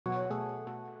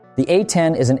The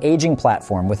A-10 is an aging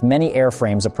platform with many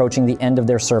airframes approaching the end of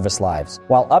their service lives.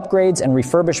 While upgrades and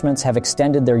refurbishments have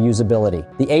extended their usability,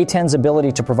 the A-10's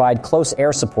ability to provide close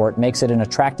air support makes it an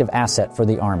attractive asset for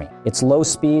the Army. Its low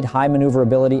speed, high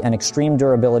maneuverability, and extreme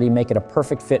durability make it a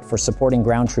perfect fit for supporting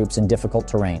ground troops in difficult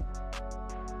terrain.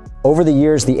 Over the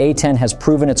years, the A-10 has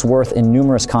proven its worth in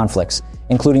numerous conflicts,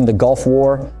 including the Gulf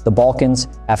War, the Balkans,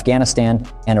 Afghanistan,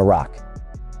 and Iraq.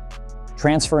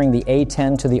 Transferring the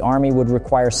A-10 to the Army would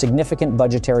require significant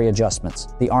budgetary adjustments.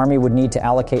 The Army would need to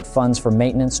allocate funds for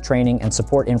maintenance, training, and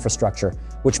support infrastructure,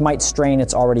 which might strain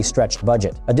its already stretched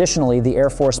budget. Additionally, the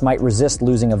Air Force might resist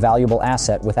losing a valuable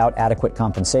asset without adequate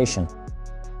compensation.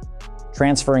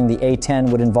 Transferring the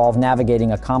A-10 would involve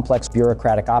navigating a complex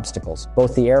bureaucratic obstacles.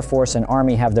 Both the Air Force and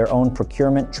Army have their own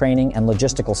procurement, training, and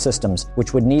logistical systems,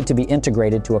 which would need to be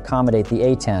integrated to accommodate the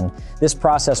A-10. This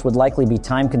process would likely be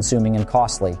time-consuming and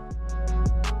costly.